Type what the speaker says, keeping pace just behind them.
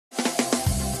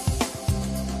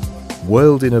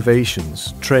World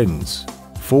innovations, trends,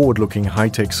 forward-looking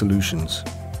high-tech solutions.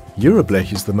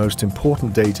 EuroBLECH is the most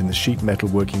important date in the sheet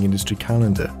metalworking industry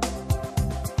calendar.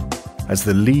 As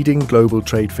the leading global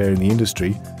trade fair in the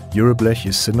industry, EuroBLECH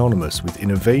is synonymous with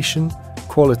innovation,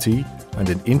 quality and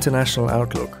an international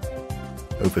outlook.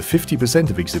 Over 50%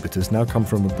 of exhibitors now come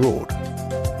from abroad.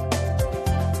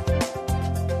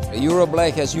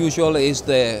 EuroBLECH, as usual, is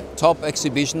the top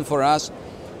exhibition for us.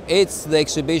 It's the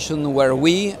exhibition where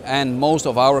we and most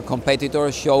of our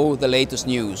competitors show the latest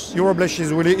news. EuroBLECH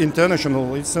is really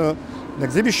international. It's an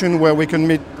exhibition where we can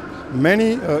meet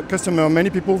many customers,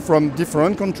 many people from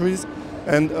different countries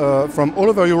and from all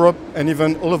over Europe and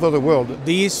even all over the world.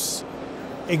 This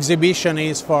exhibition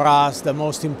is for us the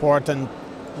most important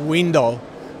window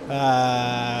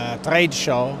trade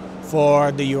show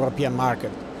for the European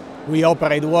market. We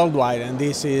operate worldwide and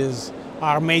this is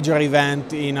our major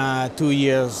event in a 2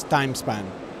 years time span.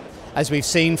 As we've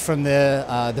seen from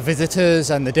the visitors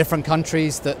and the different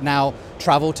countries that now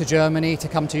travel to Germany to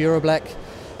come to EuroBLECH,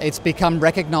 it's become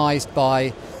recognized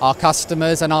by our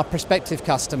customers and our prospective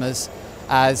customers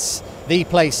as the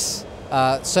place,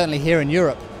 certainly here in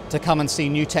Europe, to come and see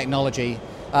new technology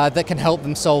that can help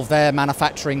them solve their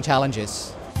manufacturing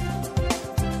challenges.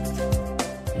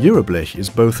 EuroBLECH is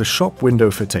both a shop window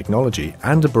for technology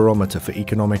and a barometer for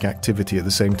economic activity at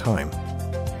the same time.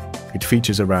 It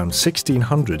features around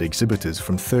 1,600 exhibitors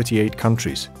from 38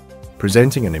 countries,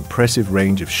 presenting an impressive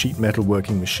range of sheet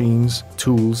metalworking machines,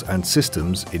 tools and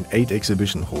systems in 8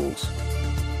 exhibition halls.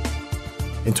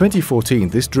 In 2014,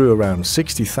 this drew around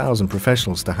 60,000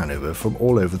 professionals to Hanover from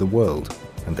all over the world,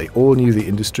 and they all knew the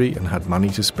industry and had money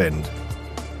to spend.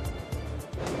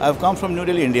 I've come from New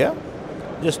Delhi, India,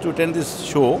 just to attend this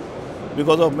show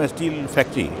because of my steel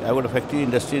factory. I got a factory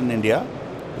industry in India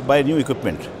to buy new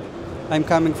equipment. I'm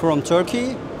coming from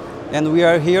Turkey and we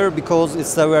are here because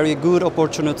it's a very good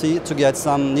opportunity to get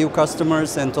some new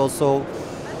customers and also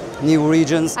new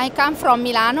regions. I come from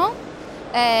Milano.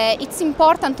 It's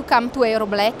important to come to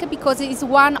EuroBLECH because it is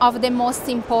one of the most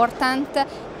important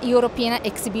European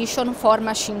exhibitions for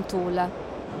machine tool.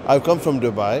 I've come from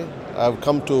Dubai. I've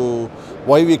come to,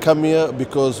 why we come here?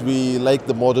 Because we like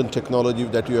the modern technology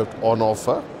that you have on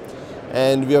offer.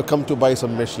 And we have come to buy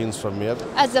some machines from here.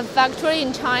 As a factory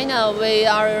in China, we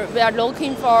are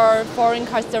looking for foreign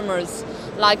customers,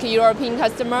 like European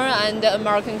customer and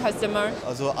American customer.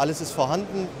 Also alles ist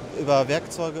vorhanden.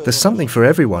 There's something for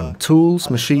everyone. Tools,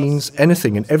 machines,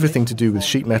 anything and everything to do with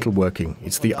sheet metal working.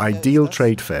 It's the ideal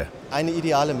trade fair. Eine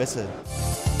ideale Messe.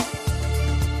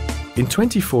 In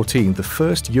 2014, the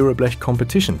first EuroBLECH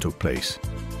competition took place,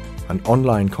 an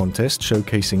online contest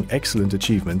showcasing excellent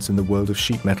achievements in the world of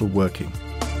sheet metal working.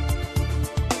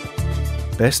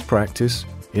 Best practice,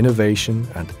 innovation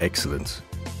and excellence.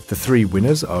 The 3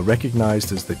 winners are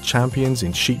recognized as the champions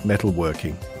in sheet metal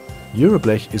working.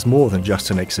 EuroBLECH is more than just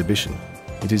an exhibition.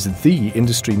 It is the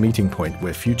industry meeting point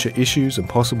where future issues and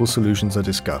possible solutions are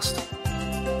discussed.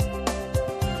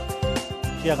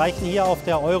 At the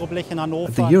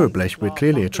EuroBLECH, we're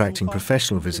clearly attracting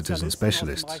professional visitors and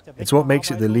specialists. It's what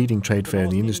makes it the leading trade fair in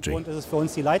the industry. At the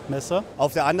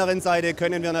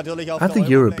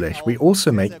EuroBLECH, we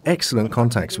also make excellent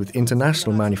contacts with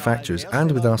international manufacturers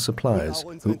and with our suppliers,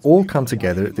 who all come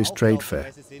together at this trade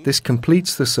fair. This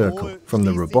completes the circle, from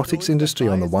the robotics industry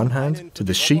on the one hand, to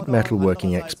the sheet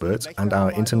metalworking experts and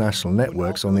our international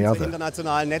networks on the other.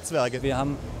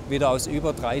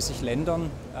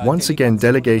 Once again,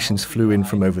 delegations flew in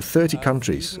from over 30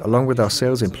 countries, along with our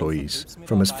sales employees,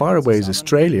 from as far away as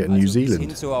Australia and New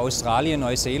Zealand.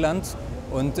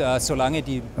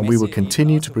 And we will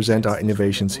continue to present our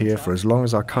innovations here for as long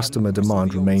as our customer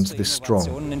demand remains this strong.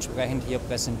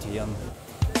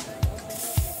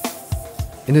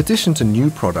 In addition to new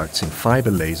products in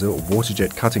fiber laser or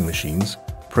waterjet cutting machines,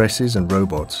 presses and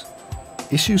robots,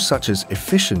 issues such as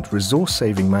efficient,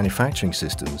 resource-saving manufacturing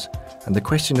systems and the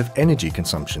question of energy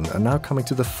consumption are now coming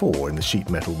to the fore in the sheet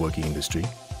metal working industry.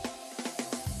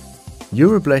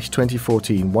 EuroBLECH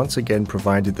 2014 once again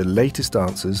provided the latest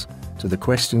answers to the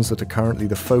questions that are currently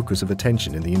the focus of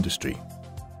attention in the industry.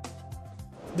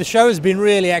 The show has been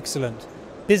really excellent,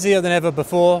 busier than ever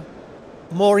before,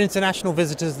 more international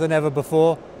visitors than ever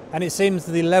before, and it seems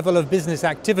the level of business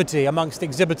activity amongst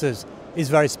exhibitors is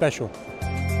very special.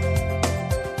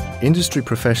 Industry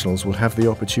professionals will have the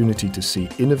opportunity to see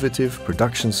innovative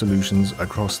production solutions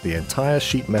across the entire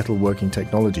sheet metal working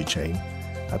technology chain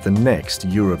at the next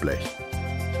EuroBLECH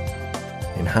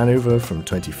in Hanover from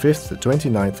 25th to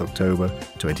 29th October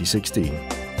 2016.